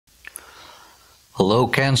Hello,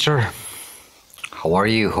 Cancer. How are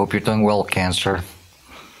you? Hope you're doing well, Cancer.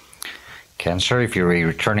 Cancer, if you're a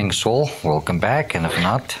returning soul, welcome back. And if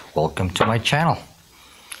not, welcome to my channel.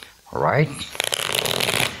 All right.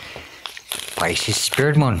 Pisces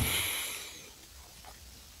Spirit Moon.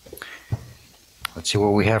 Let's see what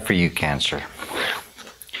we have for you, Cancer.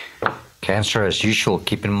 Cancer, as usual,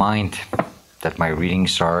 keep in mind that my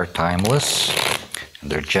readings are timeless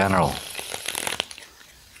and they're general.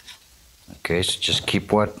 Okay, so just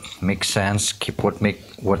keep what makes sense, keep what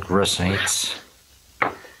resonates,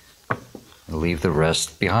 and leave the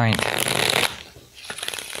rest behind.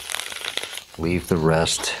 Leave the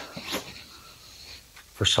rest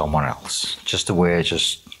for someone else. Just the way I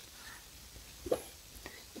just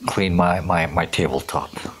clean my tabletop.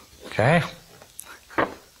 Okay?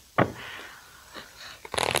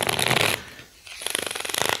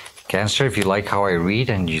 Cancer, if you like how I read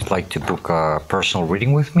and you'd like to book a personal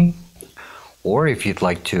reading with me, or if you'd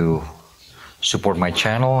like to support my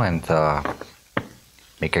channel and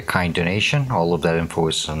make a kind donation, all of that info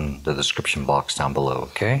is in the description box down below,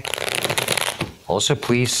 okay? Also,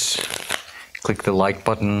 please click the like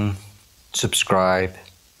button, subscribe,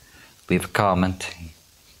 leave a comment,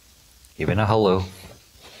 even a hello.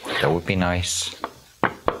 That would be nice.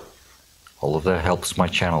 All of that helps my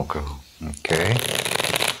channel grow, okay?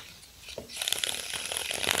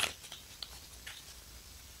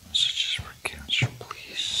 Messages for Cancer,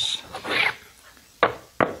 please.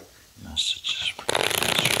 Messages for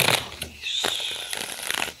Cancer, please.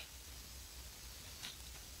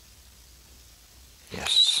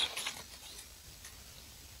 Yes.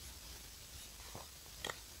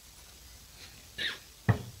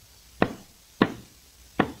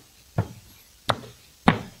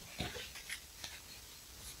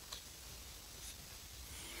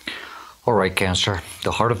 All right, Cancer,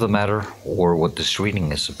 the heart of the matter, or what this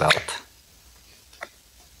reading is about.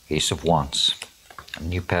 Ace of Wands, a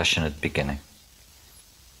new passionate beginning.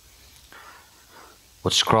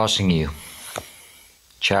 What's crossing you,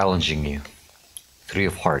 challenging you? Three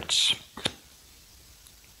of Hearts. I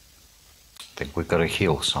think we've got to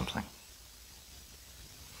heal something.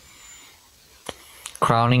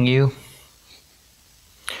 Crowning you,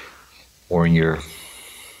 or in your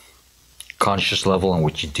conscious level and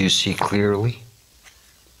what you do see clearly,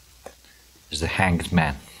 is the Hanged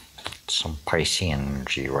Man. Some Piscean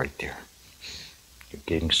energy right there. You're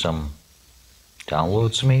getting some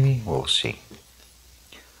downloads maybe? We'll see.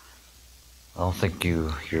 I don't think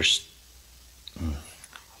you're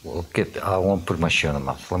I won't put my shoe in the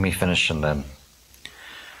mouth. Let me finish and then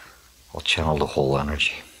I'll channel the whole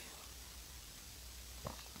energy.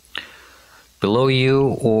 Below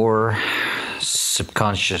you or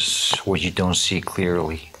subconscious, what you don't see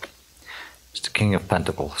clearly, is the King of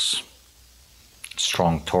Pentacles.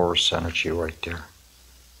 Strong Taurus energy right there.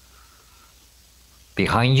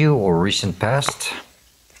 Behind you or recent past,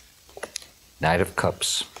 Knight of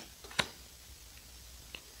Cups.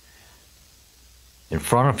 In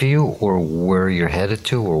front of you or where you're headed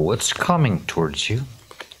to or what's coming towards you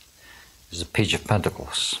is the Page of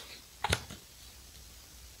Pentacles.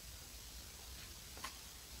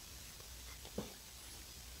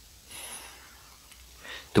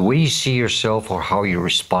 The way you see yourself or how you're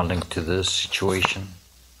responding to this situation.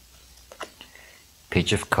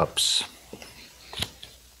 Page of Cups.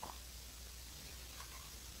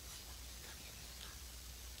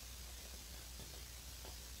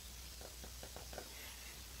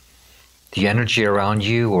 The energy around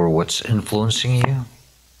you or what's influencing you.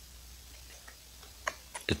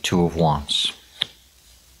 The Two of Wands.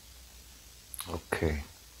 Okay.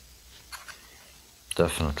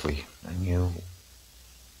 Definitely a new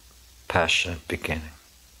passionate beginning.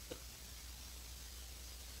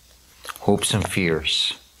 Hopes and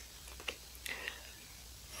fears.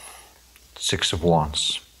 Six of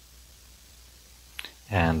Wands.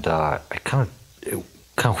 And I kind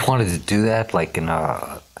of wanted to do that like in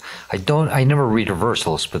a, I never read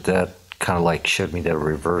reversals, but that kind of like showed me that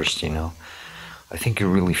reversed, you know. I think you're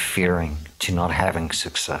really fearing to not having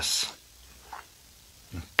success.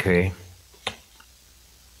 Okay.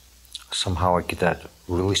 Somehow I get that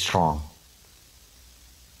really strong.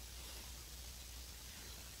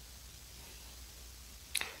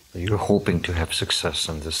 You're hoping to have success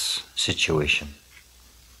in this situation,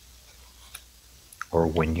 or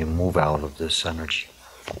when you move out of this energy.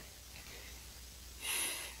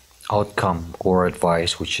 Outcome or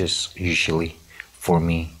advice, which is usually, for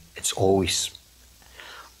me, it's always,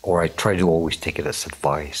 or I try to always take it as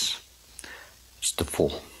advice. It's the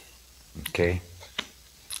Fool, okay?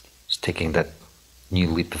 It's taking that new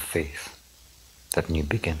leap of faith, that new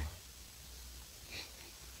beginning.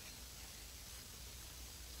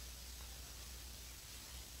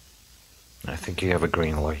 I think you have a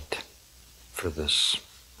green light for this.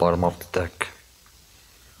 Bottom of the deck.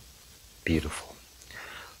 Beautiful.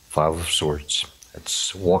 Five of Swords.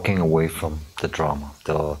 It's walking away from the drama,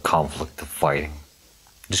 the conflict, the fighting.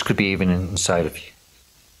 This could be even inside of you.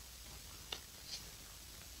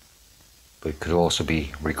 But it could also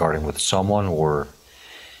be regarding with someone or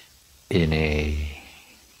in a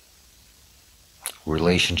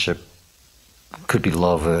relationship. Could be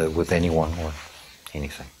love with anyone or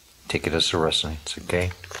anything. Take it as it resonates,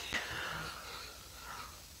 okay?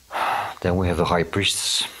 Then we have the High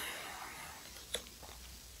Priestess.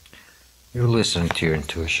 You're listening to your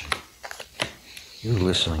intuition. You're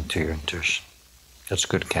listening to your intuition. That's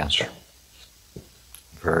good, Cancer.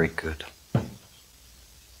 Very good.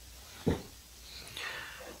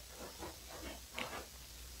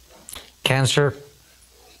 Cancer,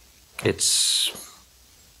 it's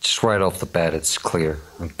just right off the bat, it's clear,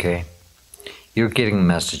 okay? You're getting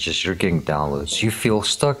messages, you're getting downloads. You feel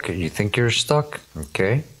stuck, you think you're stuck,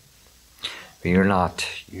 okay? But you're not.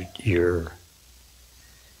 You're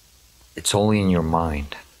it's only in your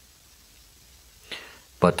mind.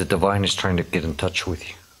 But the divine is trying to get in touch with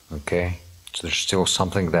you, okay? So there's still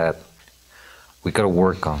something that we gotta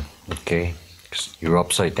work on, okay? Because you're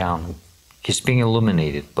upside down. He's being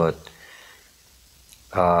illuminated, but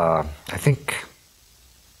I think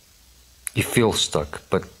you feel stuck,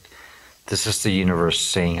 but this is the universe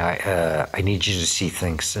saying, I need you to see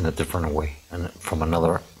things in a different way and from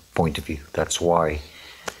another point of view. That's why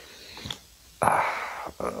I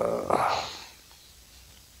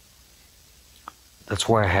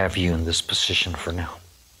have you in this position for now.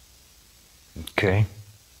 Okay?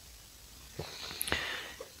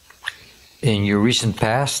 In your recent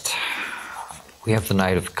past, we have the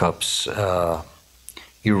Knight of Cups.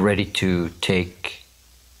 You're ready to take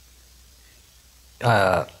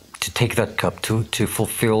that cup, to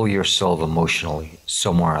fulfill yourself emotionally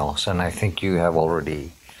somewhere else. And I think you have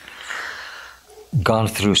already gone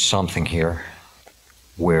through something here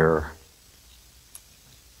where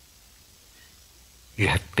you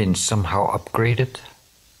have been somehow upgraded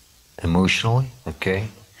emotionally, okay?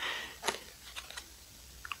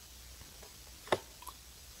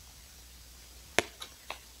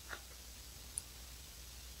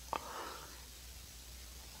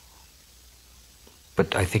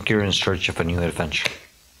 But I think you're in search of a new adventure,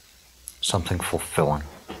 something fulfilling.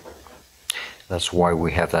 That's why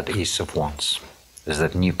we have that Ace of Wands. There's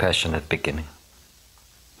that new passionate beginning.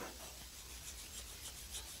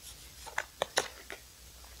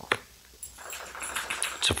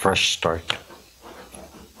 It's a fresh start.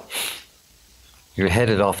 You're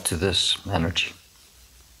headed off to this energy.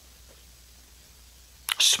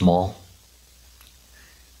 Small,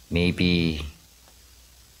 maybe.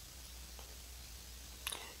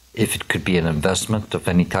 If it could be an investment of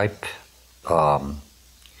any type,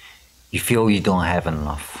 you feel you don't have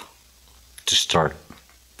enough to start,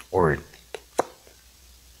 or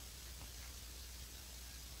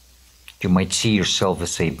you might see yourself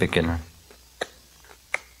as a beginner.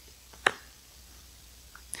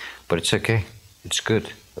 But it's okay, it's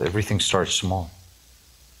good. Everything starts small.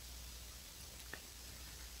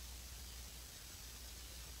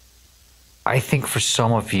 I think for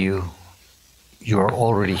some of you, you are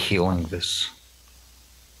already healing this.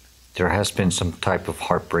 There has been some type of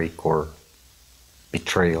heartbreak or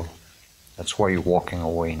betrayal. That's why you're walking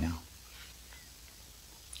away now.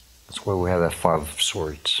 That's why we have that Five of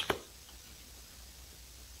Swords.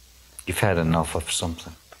 You've had enough of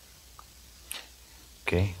something.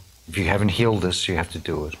 Okay? If you haven't healed this, you have to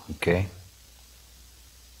do it. Okay?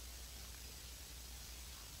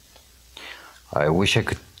 I wish I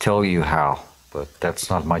could tell you how, but that's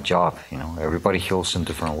not my job, you know. Everybody heals in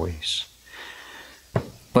different ways.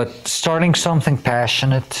 But starting something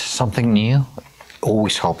passionate, something new,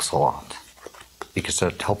 always helps a lot. Because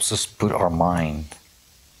that helps us put our mind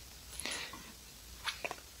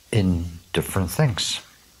in different things.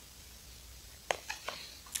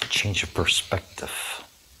 Change of perspective.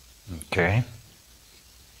 Okay?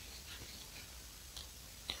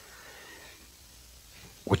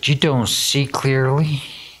 What you don't see clearly,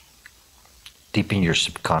 deep in your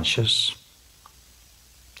subconscious,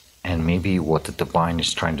 and maybe what the divine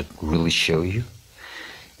is trying to really show you,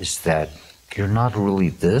 is that you're not really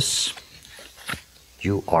this,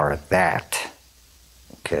 you are that.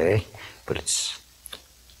 Okay? But it's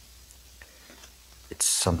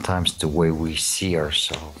sometimes the way we see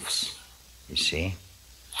ourselves. You see?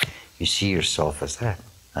 You see yourself as that.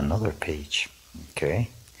 Another page. Okay?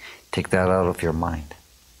 Take that out of your mind.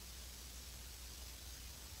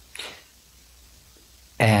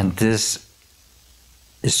 And this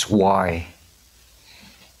is why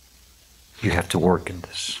you have to work in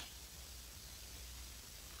this.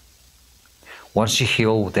 Once you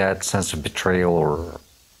heal that sense of betrayal or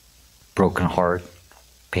broken heart,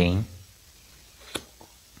 pain,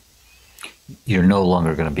 you're no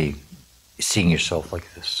longer going to be seeing yourself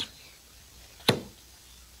like this.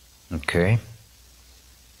 Okay?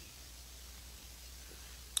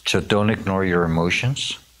 So don't ignore your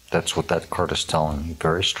emotions. That's what that card is telling you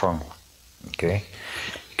very strongly. Okay?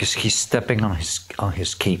 Because he's stepping on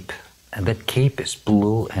his cape. And that cape is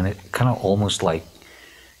blue, and it kind of almost like,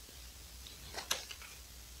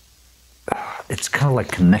 it's kind of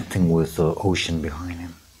like connecting with the ocean behind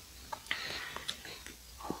him.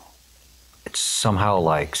 It's somehow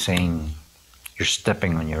like saying you're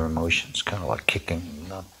stepping on your emotions, kind of like kicking.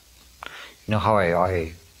 You know how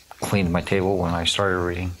I cleaned my table when I started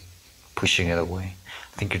reading, pushing it away?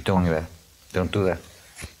 I think you're doing that. Don't do that.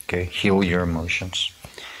 Okay? Heal your emotions.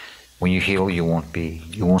 When you heal, you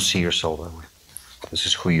won't see yourself that way. This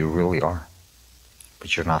is who you really are.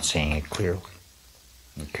 But you're not seeing it clearly.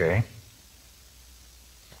 Okay?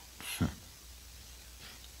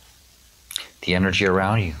 The energy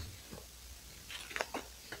around you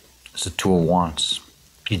is the Two of Wands.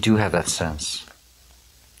 You do have that sense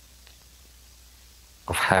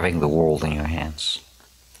of having the world in your hands.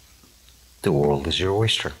 The world is your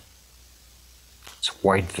oyster. It's a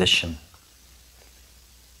white vision.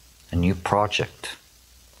 A new project.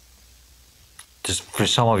 Just for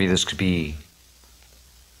some of you, this could be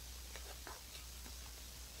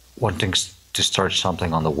wanting to start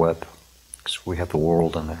something on the web. Because we have the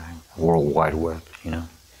world and the World Wide Web, you know.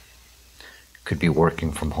 Could be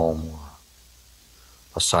working from home or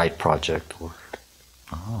a side project or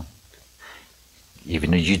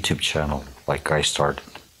even a YouTube channel like I started.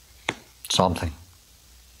 Something.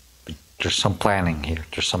 But there's some planning here.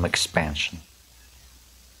 There's some expansion.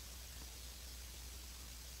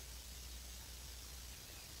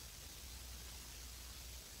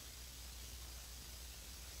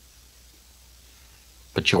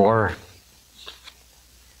 But you are,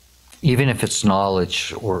 even if it's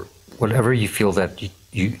knowledge or whatever you feel that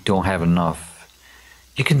you don't have enough,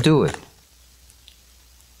 you can do it.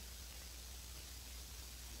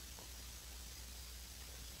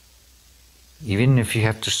 Even if you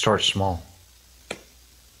have to start small,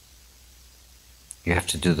 you have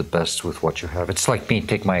to do the best with what you have. It's like me,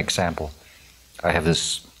 take my example. I have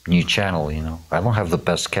this new channel, you know. I don't have the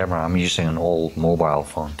best camera. I'm using an old mobile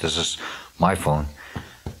phone. This is my phone.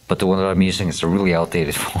 But the one that I'm using is a really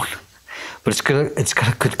outdated phone. But it's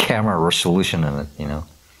got a good camera resolution in it, you know.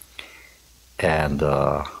 And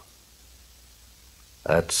I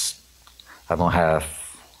don't have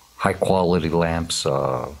high quality lamps,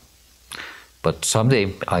 but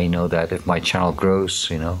someday I know that if my channel grows,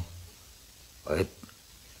 you know, it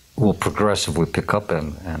will progressively pick up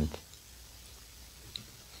and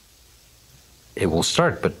it will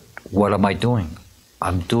start. But what am I doing?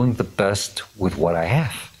 I'm doing the best with what I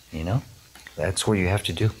have, you know. That's what you have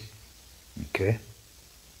to do. Okay?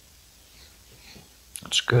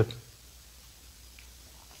 That's good.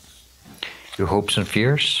 Your hopes and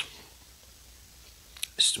fears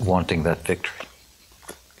is wanting that victory.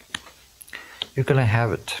 You're going to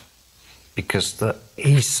have it because the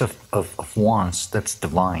Ace of Wands, that's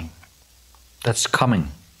divine. That's coming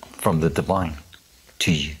from the divine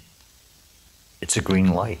to you. It's a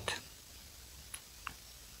green light.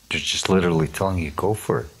 They're just literally telling you, go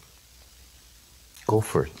for it. Go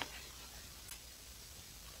for it.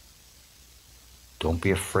 Don't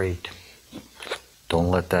be afraid. Don't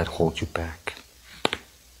let that hold you back.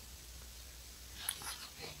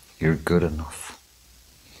 You're good enough.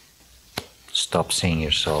 Stop seeing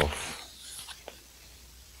yourself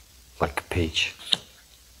like a page.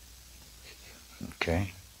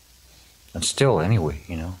 Okay? And still, anyway,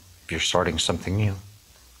 you know, if you're starting something new,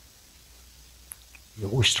 you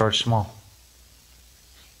always start small.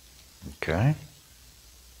 Okay?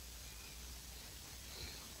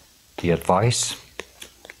 The advice,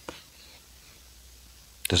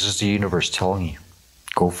 this is the universe telling you,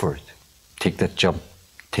 go for it. Take that jump.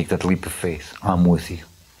 Take that leap of faith. I'm with you.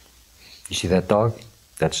 You see that dog?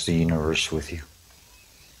 That's the universe with you.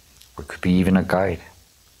 Or it could be even a guide.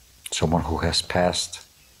 Someone who has passed.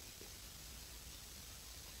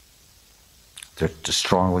 They're just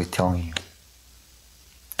strongly telling you,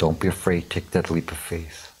 don't be afraid. Take that leap of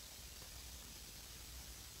faith.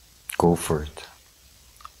 Go for it.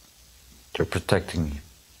 They're protecting you.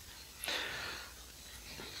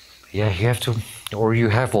 Yeah, you have to, or you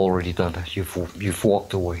have already done it. You've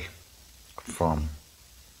walked away from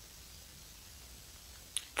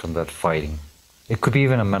that fighting. It could be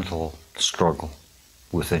even a mental struggle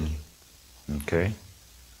within you. Okay?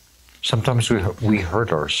 Sometimes we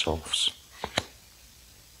hurt ourselves,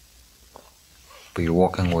 but you're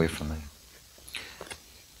walking away from it.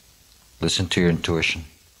 Listen to your intuition.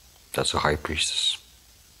 That's a high priestess.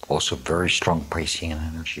 Also very strong Piscean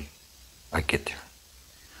energy. I get there.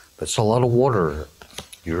 But it's a lot of water.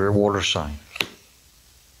 You're a water sign.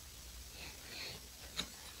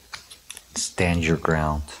 Stand your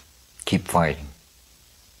ground. Keep fighting.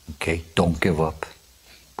 Okay? Don't give up.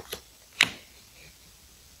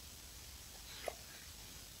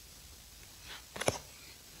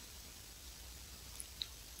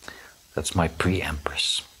 That's my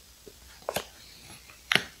pre-empress.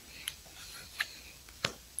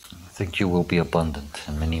 I think you will be abundant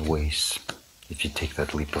in many ways if you take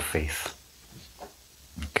that leap of faith.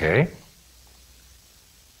 Okay?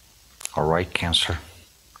 All right, Cancer.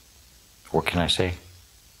 What can I say?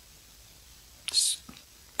 It's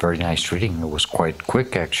very nice reading. It was quite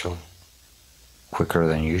quick, actually. Quicker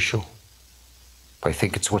than usual. But I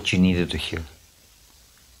think it's what you needed to hear.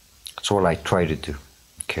 That's what I try to do.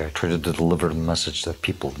 Okay, I try to deliver the message that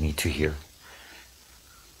people need to hear.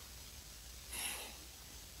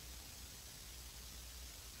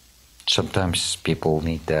 Sometimes people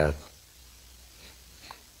need that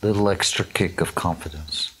little extra kick of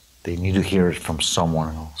confidence. They need to hear it from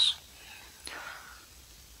someone else.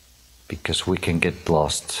 Because we can get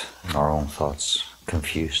lost in our own thoughts,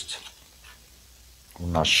 confused. We're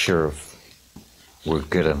not sure if we're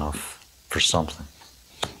good enough for something.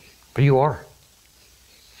 But you are.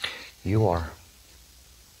 You are.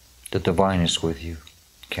 The divine is with you,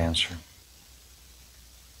 Cancer.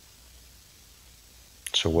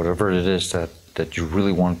 So whatever it is that you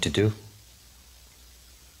really want to do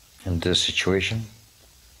in this situation,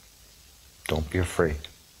 don't be afraid.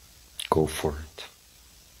 Go for it.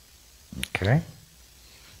 Okay?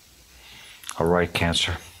 All right,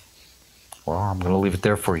 Cancer. Well, I'm going to leave it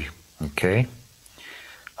there for you. Okay?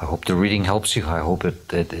 I hope the reading helps you. I hope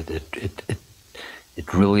it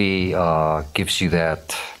really gives you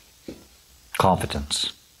that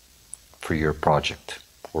confidence for your project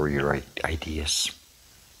or your ideas.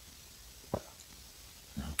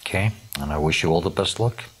 Okay? And I wish you all the best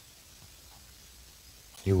luck.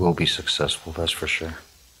 You will be successful, that's for sure.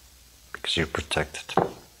 Because you're protected.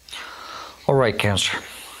 All right, Cancer.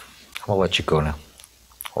 I'll let you go now.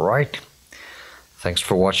 All right? Thanks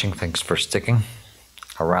for watching. Thanks for sticking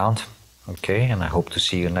around. Okay? And I hope to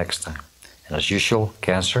see you next time. And as usual,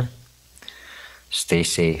 Cancer, stay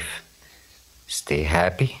safe, stay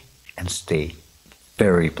happy, and stay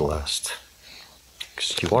very blessed.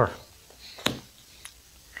 Because you are.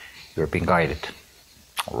 You're being guided.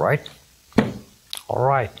 All right? All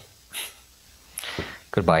right.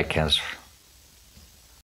 Goodbye, Cancer.